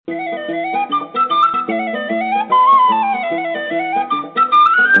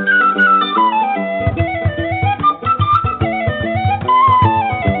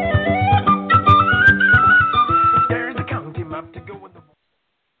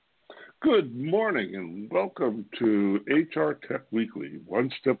Good morning and welcome to HRTech Weekly, One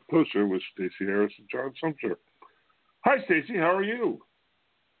Step Closer with Stacey Harris and John Sumser. Hi, Stacey. How are you?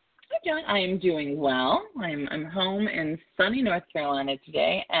 Hi, John. I am doing well. I'm home in sunny North Carolina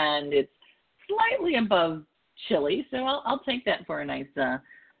today, and it's slightly above chilly, so I'll take that for a nice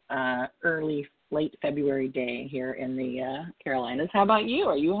late February day here in the Carolinas. How about you?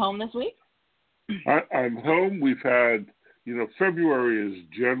 Are you home this week? I'm home. We've had, February is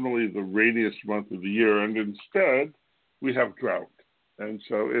generally the rainiest month of the year, and instead we have drought. And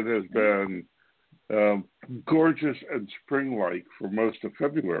so it has been gorgeous and spring-like for most of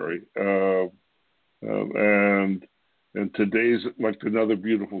February. And today's like another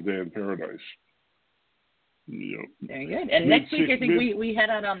beautiful day in paradise. Very good. And next week, I think we head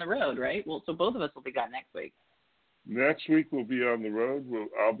out on the road, right? Well, so both of us will be gone next week. Next week we'll be on the road.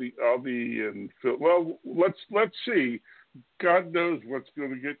 I'll be in Phil. Well, let's see. God knows what's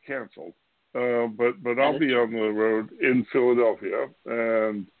going to get canceled. But I'll be on the road in Philadelphia,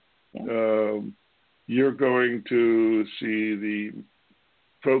 and you're going to see the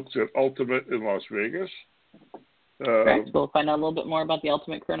folks at Ultimate in Las Vegas. Correct. We'll find out a little bit more about the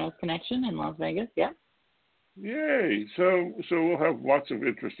Ultimate Kronos connection in Las Vegas. Yeah. Yay! So we'll have lots of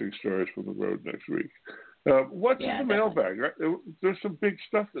interesting stories from the road next week. What's in the mailbag? There's some big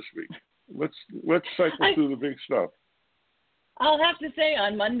stuff this week. Let's cycle through the big stuff. I'll have to say,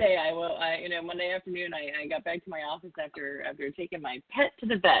 on Monday, Monday afternoon, I got back to my office after taking my pet to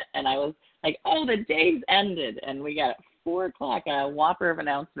the vet, and I was like, oh, the day's ended, and we got at 4:00 a whopper of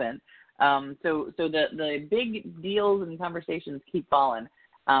announcement. So the big deals and conversations keep falling.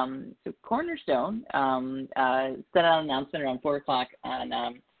 So Cornerstone sent out an announcement around 4:00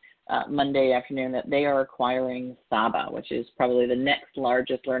 on Monday afternoon that they are acquiring Saba, which is probably the next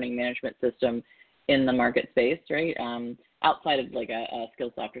largest learning management system in the market space, right? Outside of like a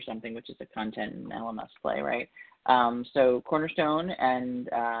Skillsoft or something, which is a content and LMS play, right? So Cornerstone and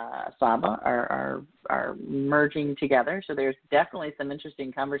Saba are merging together. So there's definitely some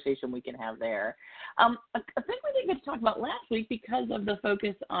interesting conversation we can have there. A thing we didn't get to talk about last week because of the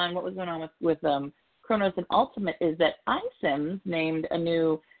focus on what was going on with Kronos and Ultimate is that iSIMS named a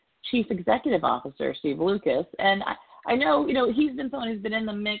new Chief Executive Officer, Steve Lucas, and I know, he's been someone who's been in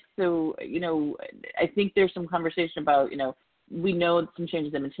the mix, so, I think there's some conversation about, we know some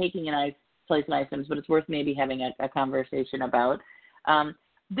changes have been taking in place in iSIMS, but it's worth maybe having a conversation about.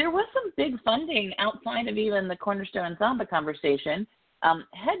 There was some big funding outside of even the Cornerstone and Samba conversation.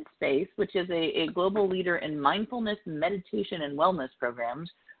 Headspace, which is a global leader in mindfulness, meditation, and wellness programs,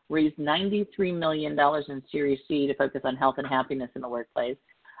 raised $93 million in Series C to focus on health and happiness in the workplace.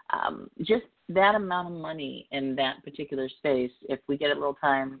 Just that amount of money in that particular space, if we get a little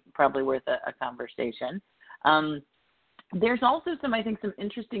time, probably worth a conversation. There's also some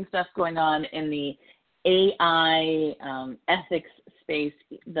interesting stuff going on in the AI ethics space.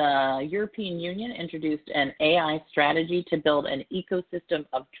 The European Union introduced an AI strategy to build an ecosystem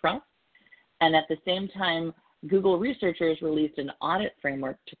of trust. And at the same time, Google researchers released an audit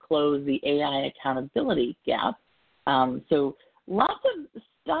framework to close the AI accountability gap. So lots of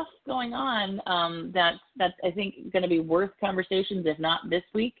stuff going on that's I think going to be worth conversations, if not this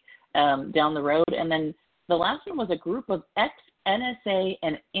week, down the road. And then the last one was a group of ex-NSA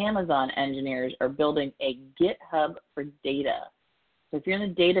and Amazon engineers are building a GitHub for data. So if you're in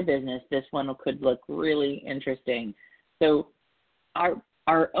the data business, this one could look really interesting. So our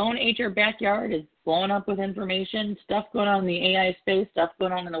own HR backyard is blowing up with information, stuff going on in the AI space, stuff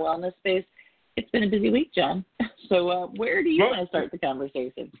going on in the wellness space. It's been a busy week, John. So where do you want to start the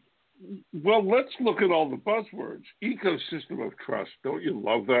conversation? Well, let's look at all the buzzwords. Ecosystem of trust. Don't you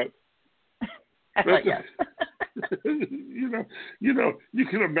love that? Yes. You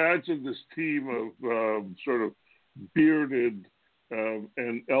can imagine this team of sort of bearded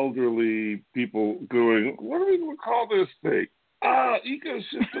and elderly people going, what do we call this thing?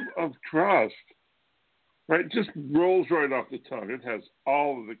 Ecosystem of trust. Right? Just rolls right off the tongue. It has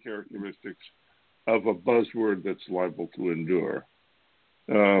all of the characteristics of a buzzword that's liable to endure.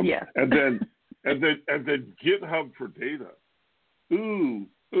 Yeah. And then GitHub for data. Ooh.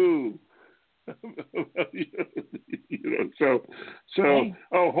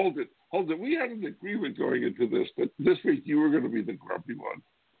 Hold it. We had an agreement going into this, but this week you were going to be the grumpy one.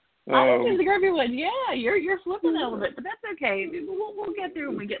 I was the grumpy one. Yeah, you're flipping a little bit, but that's okay. We'll get through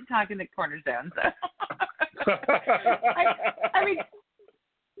when we get talking to Cornerstone. So. I mean,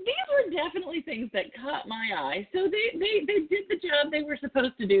 these were definitely things that caught my eye. So they did the job they were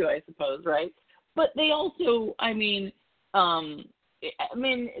supposed to do, I suppose, right? But they also,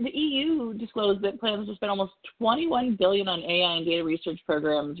 the EU disclosed that plans to spend almost $21 billion on AI and data research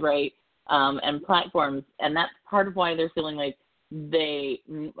programs, right, and platforms, and that's part of why they're feeling like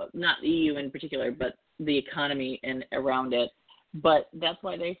not the EU in particular, but the economy and around it, but that's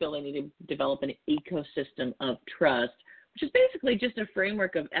why they feel they need to develop an ecosystem of trust, which is basically just a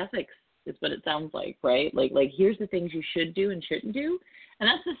framework of ethics, is what it sounds like, right? Like here's the things you should do and shouldn't do. And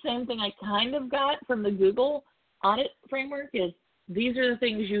that's the same thing I kind of got from the Google audit framework is these are the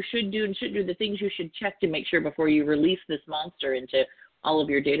things you should do and shouldn't do, the things you should check to make sure before you release this monster into all of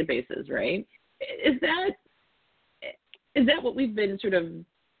your databases, right? Is that what we've been sort of,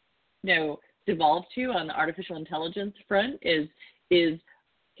 devolved to on the artificial intelligence front is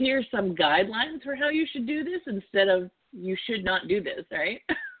here's some guidelines for how you should do this instead of you should not do this, right?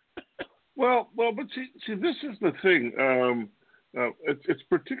 Well, but see, this is the thing. It's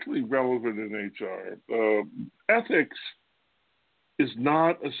particularly relevant in HR. Ethics is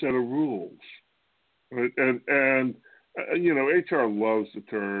not a set of rules, right? And HR loves to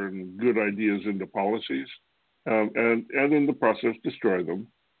turn good ideas into policies, and in the process destroy them.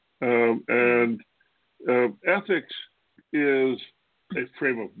 Ethics is a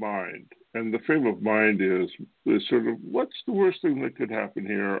frame of mind, and the frame of mind is sort of what's the worst thing that could happen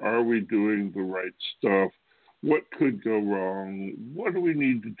here? Are we doing the right stuff? What could go wrong? What do we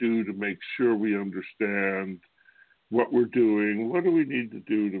need to do to make sure we understand what we're doing? What do we need to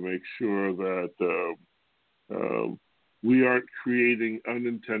do to make sure that we aren't creating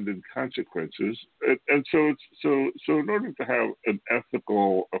unintended consequences? And so in order to have an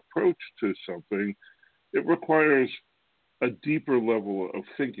ethical approach to something, it requires a deeper level of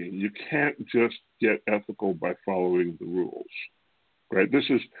thinking. You can't just get ethical by following the rules, right? This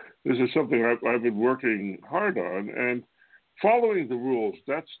is something I've been working hard on, and following the rules,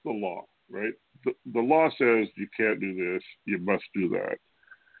 that's the law, right? The law says you can't do this, you must do that.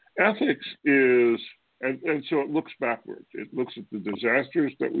 Ethics is, and so it looks backwards. It looks at the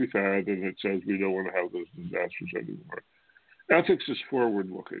disasters that we've had, and it says we don't want to have those disasters anymore. Ethics is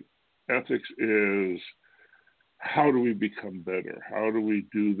forward-looking. Ethics is how do we become better? How do we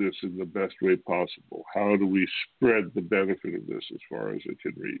do this in the best way possible? How do we spread the benefit of this as far as it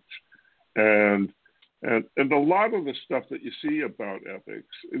can reach? And a lot of the stuff that you see about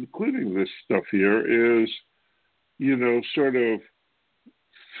ethics, including this stuff here, is, sort of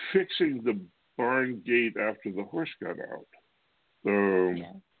fixing the barn gate after the horse got out.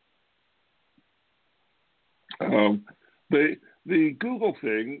 The Google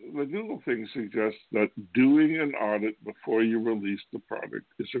thing suggests that doing an audit before you release the product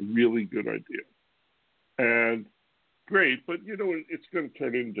is a really good idea. And great, but it's going to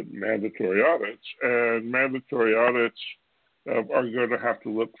turn into mandatory audits, and mandatory audits are going to have to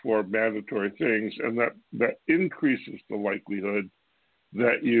look for mandatory things, and that increases the likelihood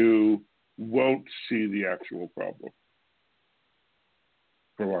that you won't see the actual problem,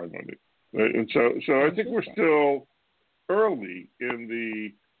 for my money. And so I think we're still early in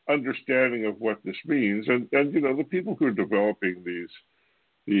the understanding of what this means, and the people who are developing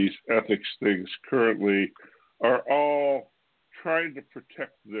these ethics things currently are all trying to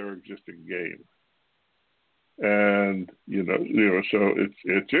protect their existing game. And so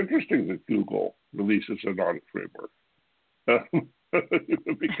it's interesting that Google releases an audit framework.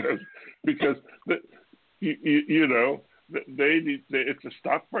 because it's a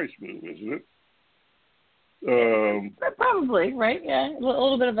stock price move, isn't it? Probably, right? Yeah, a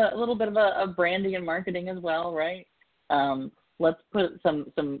little bit of a branding and marketing as well, right? Let's put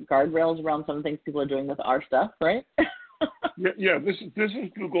some guardrails around some things people are doing with our stuff, right? Yeah. This is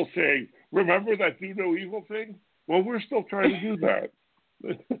Google saying, remember that do no evil thing? Well, we're still trying to do that.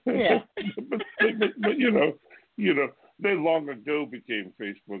 Yeah. but they long ago became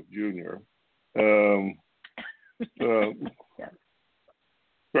Facebook Junior. Yeah.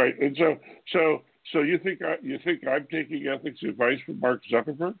 Right, and so you think I'm taking ethics advice from Mark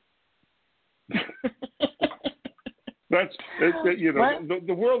Zuckerberg?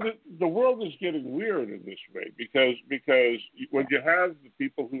 The world is getting weird in this way because when you have the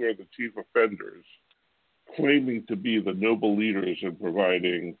people who are the chief offenders claiming to be the noble leaders and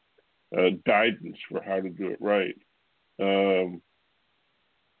providing guidance for how to do it right,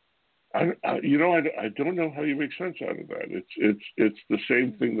 I don't know how you make sense out of that. It's the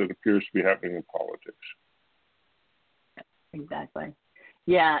same thing that appears to be happening in politics. Exactly.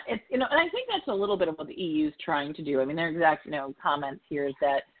 Yeah, it's and I think that's a little bit of what the EU is trying to do. I mean, their exact comments here is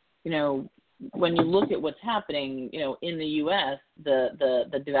that when you look at what's happening, in the U.S.,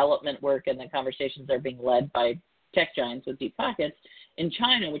 the development work and the conversations are being led by tech giants with deep pockets. In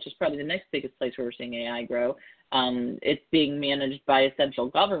China, which is probably the next biggest place where we're seeing AI grow, it's being managed by a central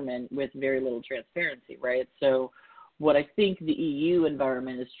government with very little transparency, right? So what I think the EU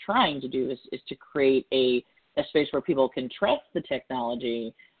environment is trying to do is to create a space where people can trust the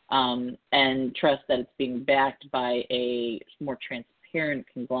technology and trust that it's being backed by a more transparent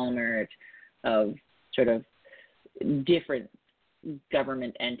conglomerate of sort of different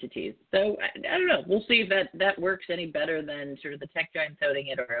government entities. So I don't know. We'll see if that works any better than sort of the tech giants owning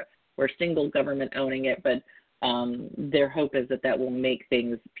it or single government owning it. But their hope is that will make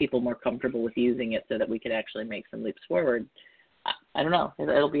people more comfortable with using it so that we could actually make some leaps forward. I don't know.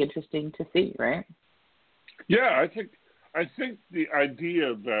 It'll be interesting to see, right? Yeah, I think the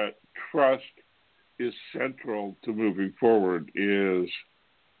idea that trust is central to moving forward is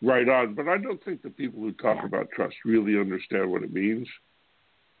right on, but I don't think the people who talk about trust really understand what it means.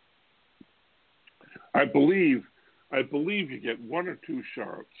 I believe you get one or two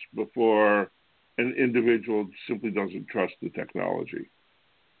shots before an individual simply doesn't trust the technology.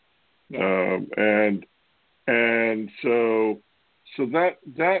 Yeah. And so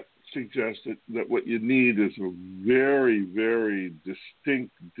that suggests that what you need is a very, very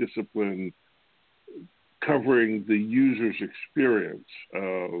distinct discipline covering the user's experience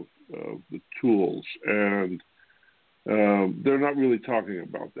of the tools. And they're not really talking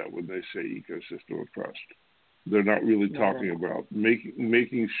about that when they say ecosystem of trust. They're not really talking about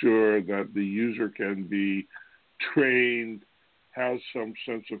making sure that the user can be trained, has some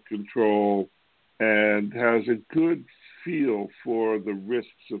sense of control, and has a good feel for the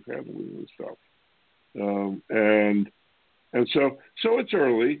risks of handling this stuff. And so it's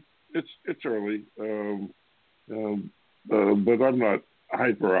early. It's early, but I'm not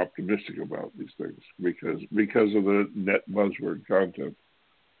hyper optimistic about these things because of the net buzzword content.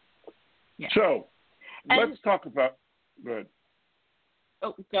 Yeah. So let's talk about. Go ahead.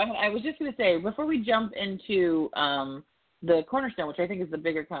 Oh, go ahead. I was just going to say before we jump into the cornerstone, which I think is the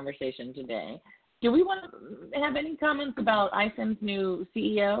bigger conversation today. Do we want to have any comments about iSIM's new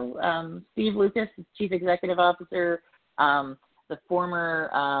CEO, Steve Lucas, Chief Executive Officer? The former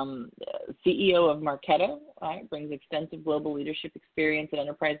CEO of Marketo, brings extensive global leadership experience at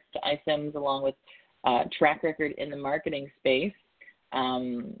enterprise to iSIMS, along with track record in the marketing space,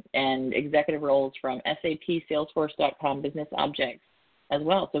 and executive roles from SAP, Salesforce.com, Business Objects as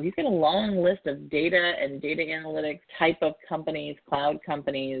well. So he's got a long list of data and data analytics type of companies, cloud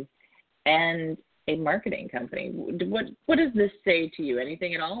companies, and a marketing company. What does this say to you?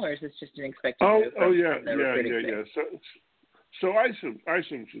 Anything at all, or is this just an expected move? Yeah. So iSIMS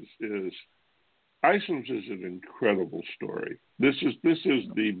is an incredible story. This is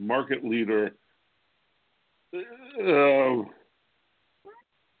the market leader who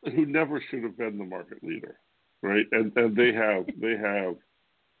never should have been the market leader, right? And they have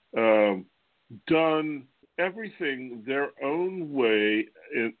done everything their own way,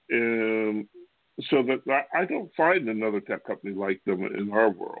 so that I don't find another tech company like them in our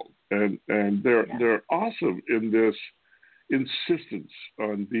world. And they're awesome in this insistence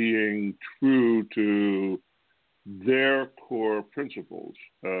on being true to their core principles,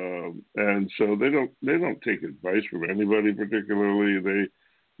 and so they don't take advice from anybody particularly.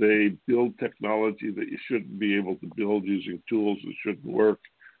 They build technology that you shouldn't be able to build using tools that shouldn't work,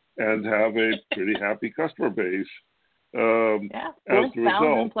 and have a pretty happy customer base. As a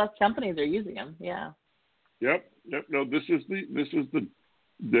result, 4,000+ companies are using them. Yeah. Yep. No, this is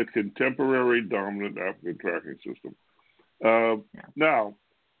the contemporary dominant applicant tracking system. Now,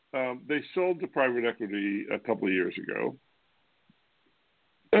 they sold to private equity a couple of years ago.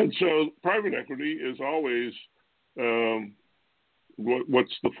 And so private equity is always,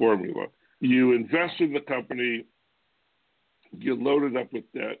 what's the formula? You invest in the company, you load it up with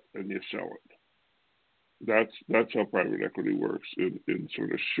debt, and you sell it. That's how private equity works in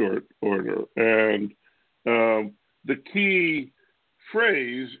sort of short order. And the key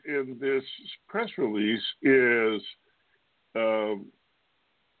phrase in this press release is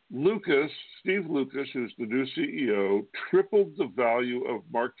Steve Lucas, who's the new CEO, tripled the value of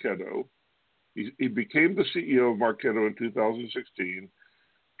Marketo. He became the CEO of Marketo in 2016,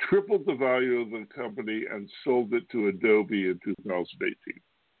 tripled the value of the company, and sold it to Adobe in 2018.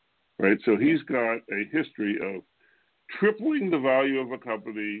 Right? So he's got a history of tripling the value of a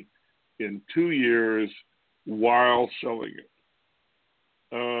company in 2 years while selling it.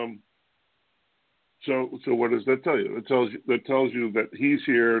 So what does that tell you? It tells you that he's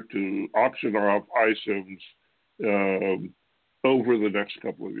here to auction off iSIMS over the next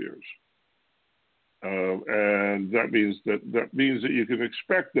couple of years, and that means that you can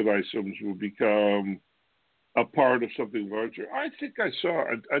expect that iSIMS will become a part of something larger. I think I saw.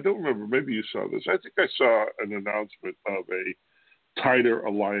 I don't remember. Maybe you saw this. I think I saw an announcement of a tighter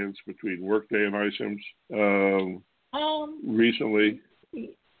alliance between Workday and iSIMS. recently?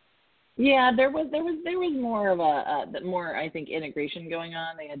 Yeah, there was more of more, I think, integration going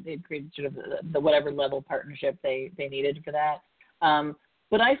on. They'd created sort of the whatever level partnership they needed for that.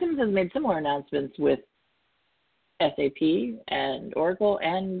 But iCIMS has made similar announcements with SAP and Oracle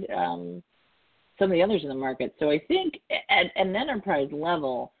and some of the others in the market. So I think at an enterprise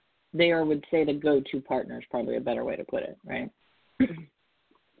level, they would say the go-to partner is probably a better way to put it, right?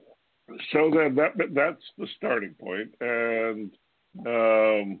 So then that's the starting point, and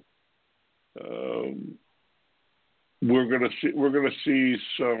we're gonna see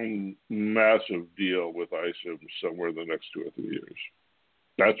some massive deal with iCIMS somewhere in the next 2 or 3 years.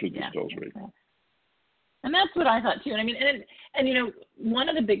 That's what this tells me. And that's what I thought too. And I mean, and you know, one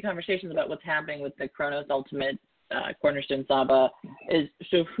of the big conversations about what's happening with the Kronos Ultimate, Cornerstone Saba is,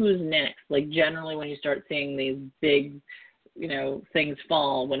 so who's next? Like generally when you start seeing these big, you know, things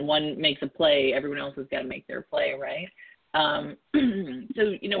fall, when one makes a play, everyone else has got to make their play, right? So,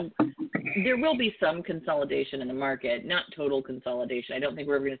 you know, there will be some consolidation in the market, not total consolidation. I don't think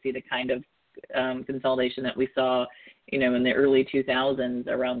we're ever going to see the kind of consolidation that we saw, you know, in the early 2000s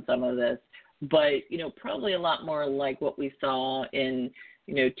around some of this. But, you know, probably a lot more like what we saw in,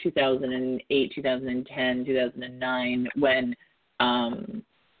 you know, 2008, 2010, 2009, when,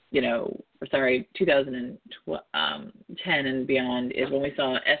 2010 and beyond is when we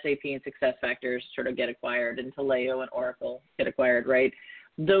saw SAP and SuccessFactors sort of get acquired, and Taleo and Oracle get acquired, right?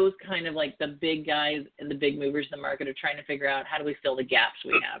 Those kind of like the big guys and the big movers in the market are trying to figure out how do we fill the gaps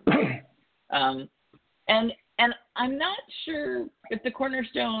we have. And I'm not sure if the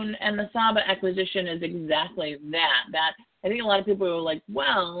Cornerstone and the Saba acquisition is exactly that. That I think a lot of people are like,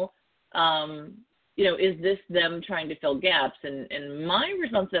 well, you know, is this them trying to fill gaps? And my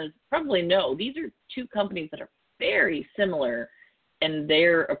response is probably no. These are two companies that are very similar in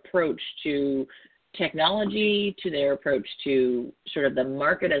their approach to technology, to their approach to sort of the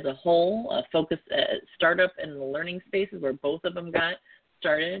market as a whole, a focus startup and the learning spaces where both of them got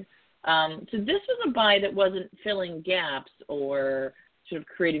started. So this was a buy that wasn't filling gaps or sort of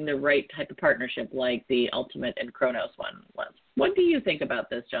creating the right type of partnership like the Ultimate and Kronos one was. What do you think about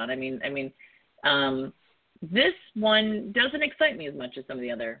this, John? I mean, this one doesn't excite me as much as some of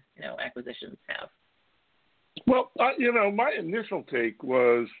the other, you know, acquisitions have. Well, you know, my initial take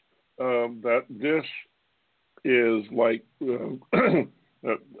was that this is like I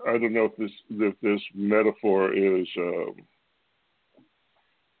don't know if this metaphor is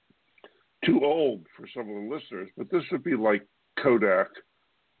too old for some of the listeners, but this would be like Kodak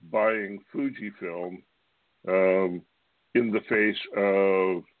buying Fujifilm in the face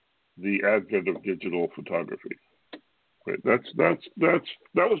of the advent of digital photography. Right? That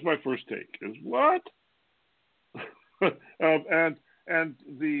was my first take. Is what? And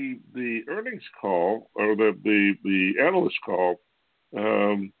the earnings call or the analyst call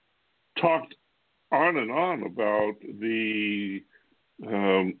talked on and on about the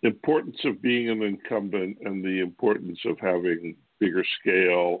importance of being an incumbent and the importance of having bigger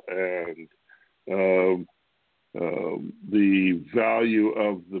scale and the value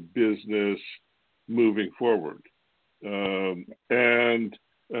of the business moving forward. And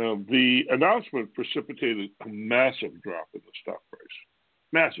the announcement precipitated a massive drop in the stock price.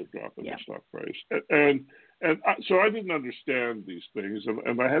 Massive drop in the stock price. So I didn't understand these things,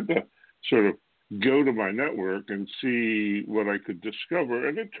 and I had to sort of go to my network and see what I could discover.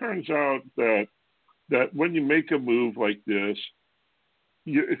 And it turns out that when you make a move like this,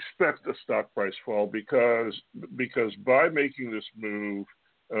 you expect a stock price fall because by making this move,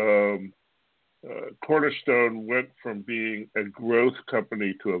 Cornerstone went from being a growth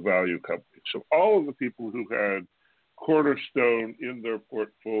company to a value company. So all of the people who had Cornerstone in their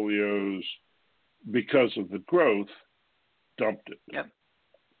portfolios because of the growth dumped it. Yep.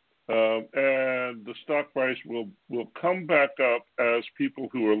 And the stock price will come back up as people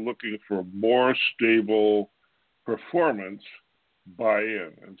who are looking for more stable performance buy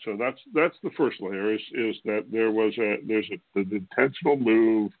in. And so that's the first layer is that there's an intentional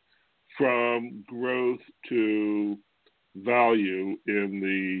move from growth to value in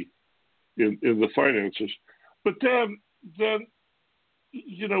the finances. But then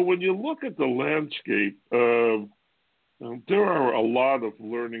you know, when you look at the landscape of there are a lot of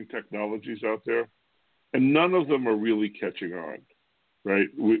learning technologies out there, and none of them are really catching on, right?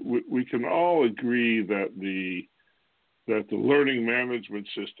 We can all agree that the learning management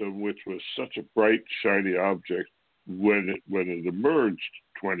system, which was such a bright, shiny object when it emerged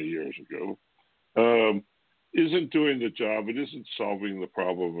 20 years ago, isn't doing the job. It isn't solving the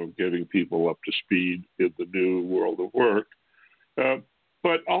problem of getting people up to speed in the new world of work.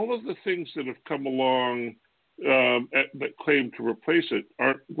 But all of the things that have come along that claim to replace it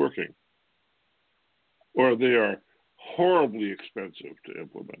aren't working, or they are horribly expensive to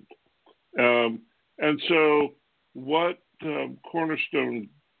implement. And so what Cornerstone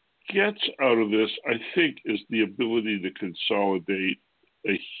gets out of this, I think, is the ability to consolidate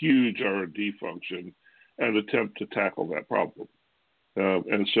a huge R&D function and attempt to tackle that problem.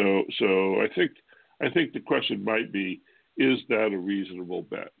 And so I think the question might be, is that a reasonable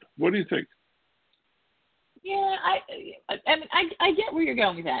bet? What do you think? Yeah, I get where you're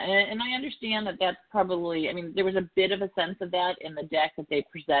going with that, and I understand that that's probably. I mean, there was a bit of a sense of that in the deck that they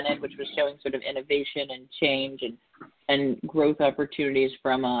presented, which was showing sort of innovation and change and growth opportunities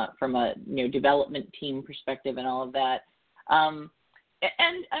from a development team perspective and all of that. And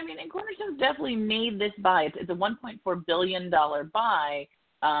I mean, and Cornerstone's definitely made this buy. It's a $1.4 billion buy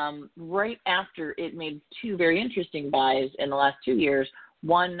right after it made two very interesting buys in the last 2 years.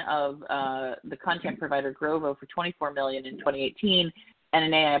 One of the content provider Grovo for $24 million in 2018, and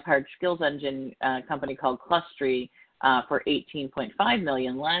an AI-powered skills engine company called Clustery for $18.5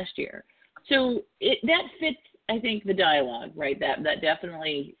 million last year. So that fits, I think, the dialogue, right? That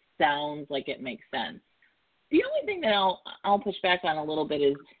definitely sounds like it makes sense. The only thing that I'll push back on a little bit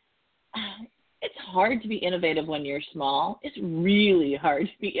is it's hard to be innovative when you're small. It's really hard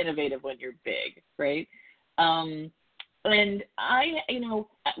to be innovative when you're big, right? And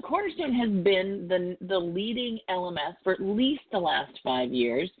Cornerstone has been the leading LMS for at least the last 5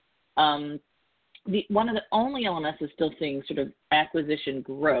 years. One of the only LMSs still seeing sort of acquisition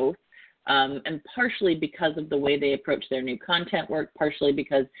growth, and partially because of the way they approach their new content work, partially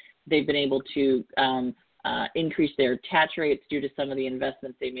because they've been able to increase their attach rates due to some of the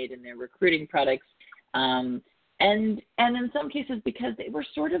investments they made in their recruiting products, and in some cases because they were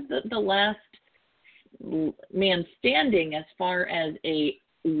sort of the last man standing as far as a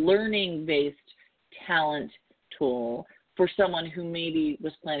learning-based talent tool for someone who maybe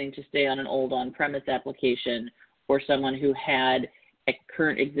was planning to stay on an old on-premise application, or someone who had a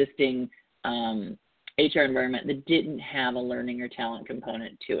current existing HR environment that didn't have a learning or talent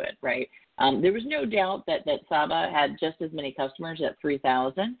component to it, right? There was no doubt that Saba had just as many customers at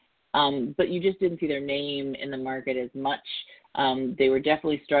 3,000, but you just didn't see their name in the market as much. They were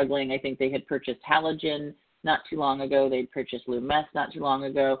definitely struggling. I think they had purchased Halogen not too long ago. They'd purchased Lumes not too long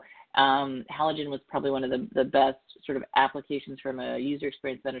ago. Halogen was probably one of the best sort of applications from a user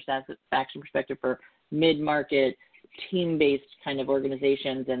experience vendor satisfaction perspective for mid-market, team-based kind of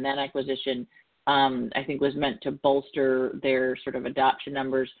organizations. And that acquisition, I think, was meant to bolster their sort of adoption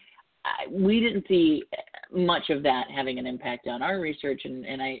numbers. We didn't see much of that having an impact on our research, and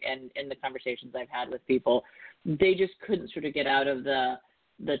in the conversations I've had with people, they just couldn't sort of get out of the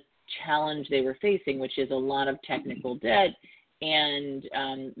challenge they were facing, which is a lot of technical debt and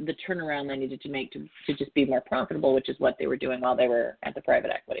the turnaround they needed to make to just be more profitable, which is what they were doing while they were at the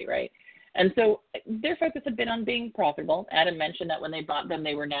private equity, right? And so their focus had been on being profitable. Adam mentioned that when they bought them,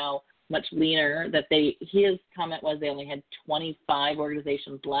 they were now much leaner, that his comment was they only had 25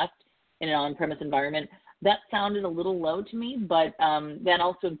 organizations left in an on-premise environment. That sounded a little low to me, but that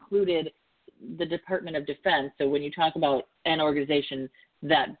also included the Department of Defense. So when you talk about an organization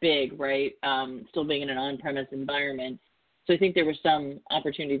that big, right, still being in an on-premise environment, so I think there was some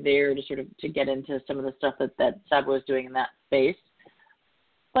opportunity there to sort of to get into some of the stuff that Saba was doing in that space.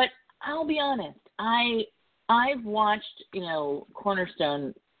 But I'll be honest, I've watched,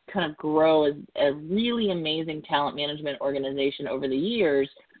 Cornerstone kind of grow as a really amazing talent management organization over the years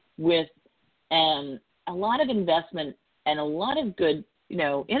with a lot of investment and a lot of good,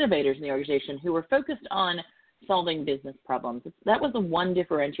 innovators in the organization who were focused on solving business problems. That was the one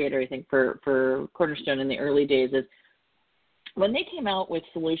differentiator, I think, for Cornerstone in the early days is when they came out with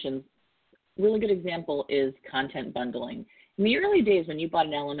solutions. Really good example is content bundling. In the early days when you bought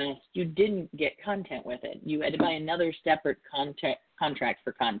an LMS, you didn't get content with it. You had to buy another separate contract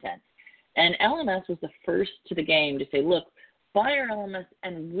for content. And LMS was the first to the game to say, look, buy our LMS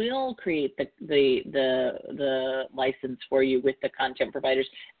and we'll create the license for you with the content providers,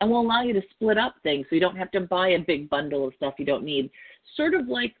 and we'll allow you to split up things so you don't have to buy a big bundle of stuff you don't need. Sort of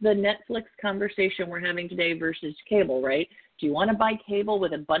like the Netflix conversation we're having today versus cable, right? Do you want to buy cable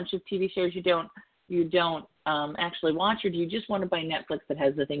with a bunch of TV shows you don't actually watch, or do you just want to buy Netflix that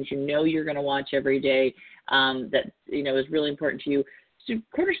has the things you're going to watch every day that is really important to you? So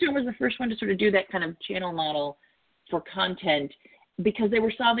Cornerstone was the first one to sort of do that kind of channel model for content because they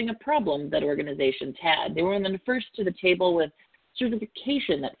were solving a problem that organizations had. They were the first to the table with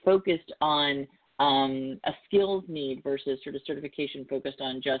certification that focused on a skills need versus sort of certification focused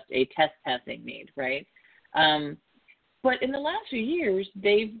on just a test passing need, right? But in the last few years,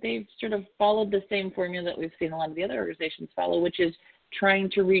 they've sort of followed the same formula that we've seen a lot of the other organizations follow, which is trying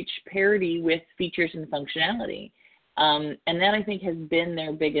to reach parity with features and functionality. And that, I think, has been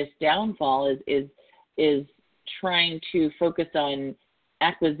their biggest downfall is trying to focus on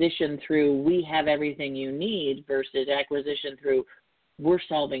acquisition through we have everything you need versus acquisition through we're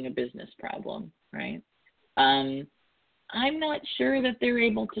solving a business problem, right? I'm not sure that they're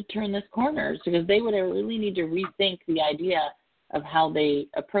able to turn this corner because they would really need to rethink the idea of how they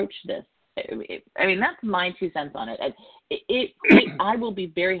approach this. I mean, that's my 2 cents on it. I will be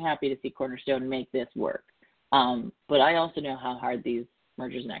very happy to see Cornerstone make this work. But I also know how hard these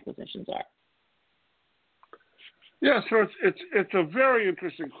mergers and acquisitions are. Yeah, so it's a very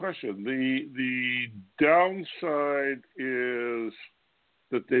interesting question. The downside is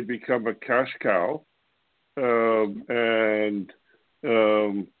that they become a cash cow and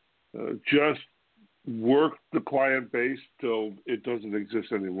just work the client base till it doesn't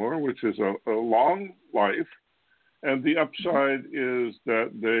exist anymore, which is a long life. And the upside is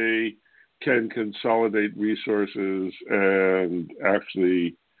that they can consolidate resources and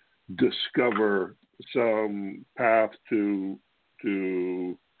actually discover some path to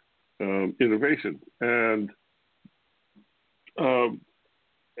innovation. And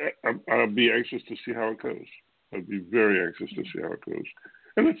I'll be anxious to see how it goes. I'd be very anxious to see how it goes.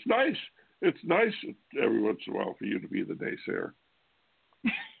 And it's nice. It's nice every once in a while for you to be the naysayer.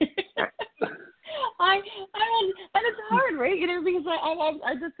 And it's hard, right? You know, because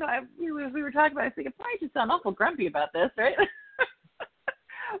we were talking about. I think I probably just sound awful grumpy about this, right?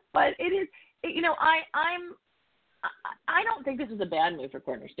 But it is. You know, I don't think this is a bad move for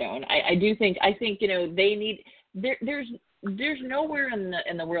Cornerstone. I think you know they need there's nowhere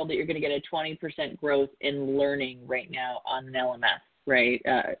in the world that you're going to get a 20% growth in learning right now on an LMS, right?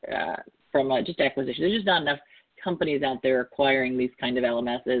 From just acquisition. There's just not enough companies out there acquiring these kind of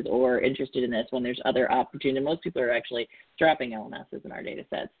LMSs or interested in this when there's other opportunities. Most people are actually dropping LMSs in our data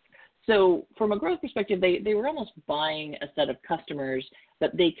sets. So from a growth perspective, they were almost buying a set of customers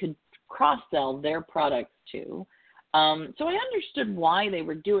that they could cross-sell their products to. So I understood why they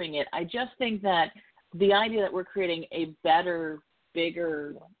were doing it. I just think that the idea that we're creating a better,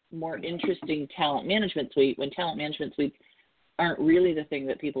 bigger, more interesting talent management suite when talent management suites aren't really the thing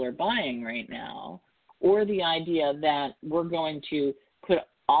that people are buying right now, or the idea that we're going to put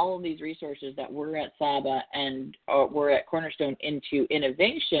all of these resources that were at Saba and were at Cornerstone into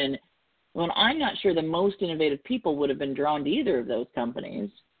innovation, when I'm not sure the most innovative people would have been drawn to either of those companies,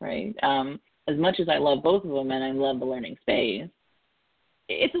 right? As much as I love both of them and I love the learning space,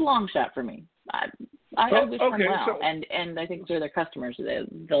 it's a long shot for me. I wish them well, so, and I think they're their customers.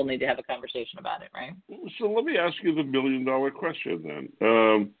 They'll need to have a conversation about it, right? So let me ask you the $1 million question then.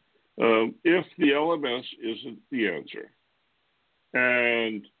 If the LMS isn't the answer,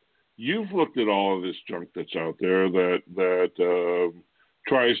 and you've looked at all of this junk that's out there that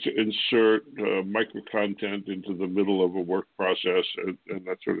tries to insert micro content into the middle of a work process and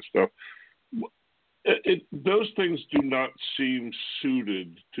that sort of stuff, those things do not seem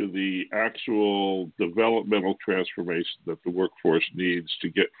suited to the actual developmental transformation that the workforce needs to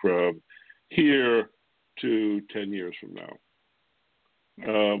get from here to 10 years from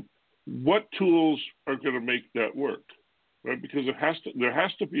now. What tools are going to make that work? Right? Because there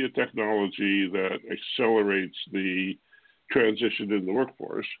has to be a technology that accelerates the transition in the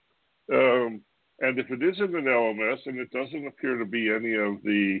workforce. And if it isn't an LMS and it doesn't appear to be any of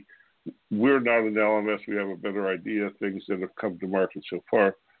the we're not an LMS, we have a better idea, things that have come to market so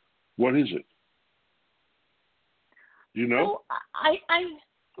far, what is it? Do you know? I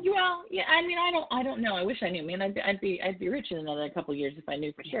don't know. I wish I knew. I mean, I'd be rich in another couple of years if I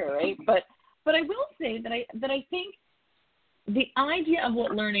knew for sure, right? But I will say that I think the idea of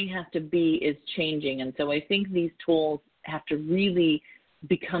what learning has to be is changing, and so I think these tools have to really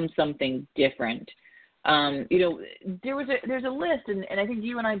become something different. There's a list, and I think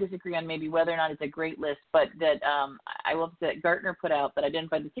you and I disagree on maybe whether or not it's a great list, but that I will say that Gartner put out that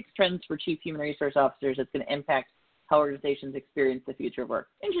identified the 6 trends for chief human resource officers that's going to impact how organizations experience the future of work.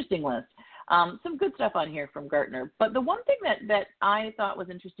 Interesting list. Some good stuff on here from Gartner. But the one thing that I thought was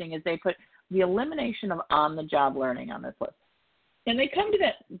interesting is they put the elimination of on-the-job learning on this list. And they come to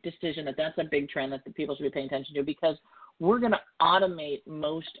that decision that that's a big trend that the people should be paying attention to because we're going to automate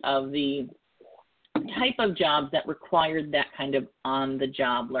most of the type of jobs that required that kind of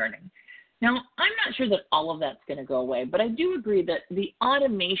on-the-job learning. Now, I'm not sure that all of that's going to go away, but I do agree that the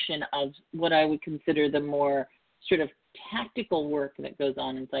automation of what I would consider the more sort of tactical work that goes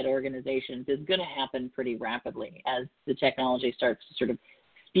on inside organizations is going to happen pretty rapidly as the technology starts to sort of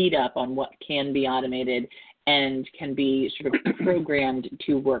speed up on what can be automated and can be sort of programmed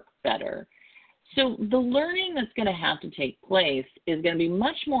to work better. So the learning that's going to have to take place is going to be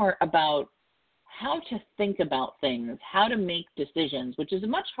much more about how to think about things, how to make decisions, which is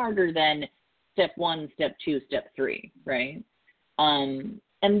much harder than step 1, step 2, step 3, right? And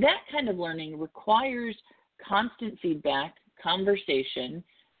that kind of learning requires constant feedback, conversation,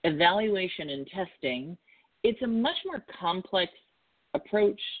 evaluation, and testing. It's a much more complex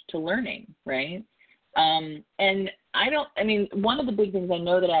approach to learning, right? And one of the big things I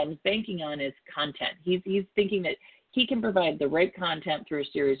know that Adam's banking on is content. He's thinking that he can provide the right content through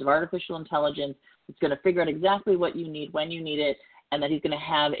a series of artificial intelligence. It's going to figure out exactly what you need, when you need it, and that he's going to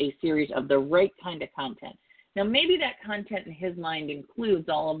have a series of the right kind of content. Now, maybe that content in his mind includes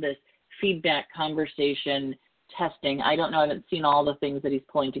all of this feedback, conversation, testing. I don't know. I haven't seen all the things that he's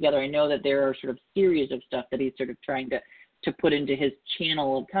pulling together. I know that there are sort of series of stuff that he's sort of trying to put into his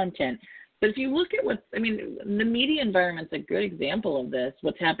channel of content. But if you look at the media environment's a good example of this,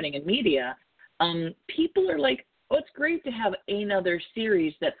 what's happening in media. People are like, oh, it's great to have another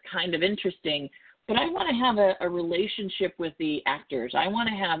series that's kind of interesting, but I want to have a relationship with the actors. I want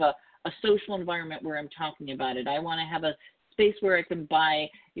to have a social environment where I'm talking about it. I want to have a space where I can buy,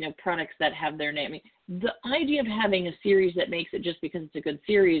 products that have their name. I mean, the idea of having a series that makes it just because it's a good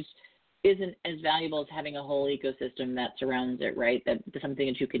series isn't as valuable as having a whole ecosystem that surrounds it, right? That's something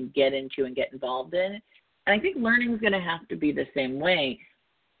that you can get into and get involved in. And I think learning is going to have to be the same way.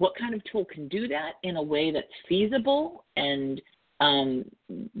 What kind of tool can do that in a way that's feasible and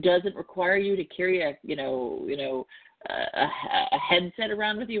doesn't require you to carry a headset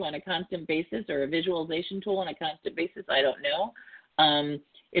around with you on a constant basis, or a visualization tool on a constant basis? I don't know.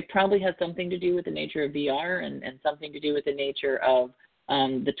 It probably has something to do with the nature of VR and something to do with the nature of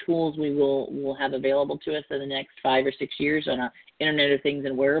the tools we will have available to us in the next 5 or 6 years on a Internet of Things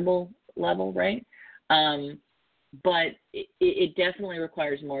and wearable level, right? But it definitely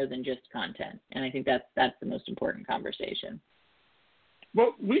requires more than just content, and I think that's the most important conversation.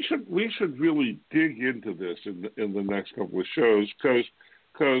 Well, we should really dig into this in the next couple of shows, because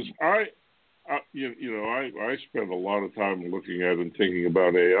I spend a lot of time looking at and thinking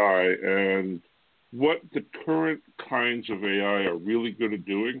about AI, and what the current kinds of AI are really good at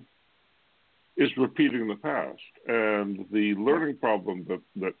doing is repeating the past. And the learning problem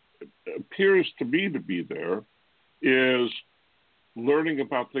that appears to me to be there is learning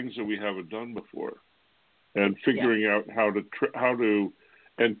about things that we haven't done before, and figuring out how to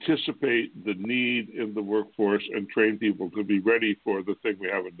anticipate the need in the workforce and train people to be ready for the thing we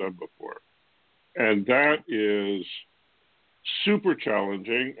haven't done before. And that is super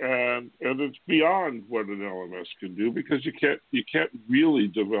challenging, and it's beyond what an LMS can do, because you can't really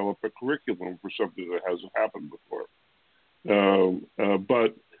develop a curriculum for something that hasn't happened before.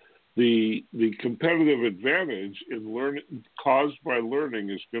 But the competitive advantage in learning caused by learning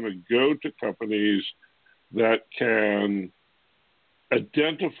is going to go to companies that can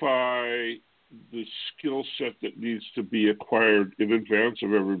identify the skill set that needs to be acquired in advance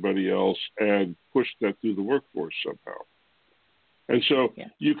of everybody else and push that through the workforce somehow. And so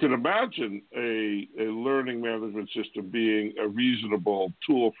you can imagine a learning management system being a reasonable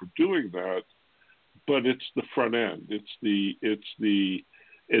tool for doing that, but it's the front end. It's the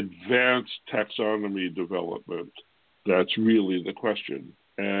advanced taxonomy development that's really the question.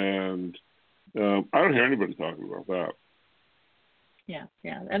 And I don't hear anybody talking about that. Yeah,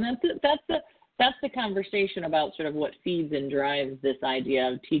 and that's the conversation about sort of what feeds and drives this idea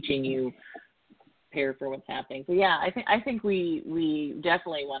of teaching you prepare for what's happening. So yeah, I think we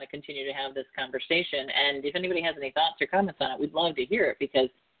definitely want to continue to have this conversation. And if anybody has any thoughts or comments on it, we'd love to hear it, because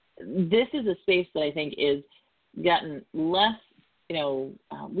this is a space that I think is gotten less.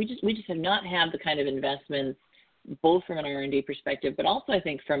 We just have not had the kind of investments, both from an R&D perspective, but also I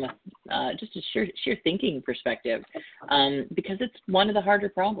think from just a sheer thinking perspective, because it's one of the harder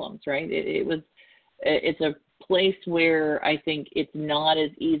problems, right? It's a place where I think it's not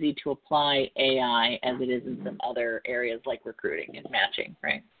as easy to apply AI as it is in some other areas like recruiting and matching,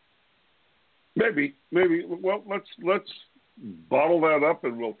 right? Maybe. Well, let's bottle that up,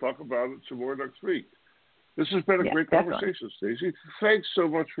 and we'll talk about it some more next week. This has been a great conversation, Stacey. Thanks so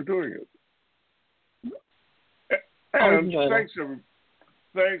much for doing it. And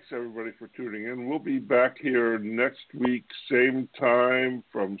thanks everybody for tuning in. We'll be back here next week, same time,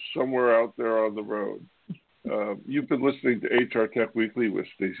 from somewhere out there on the road. You've been listening to HRTech Weekly with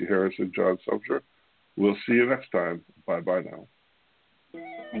Stacey Harris and John Sumser. We'll see you next time. Bye-bye now.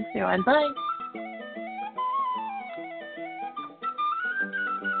 Thanks, Joanne. Bye.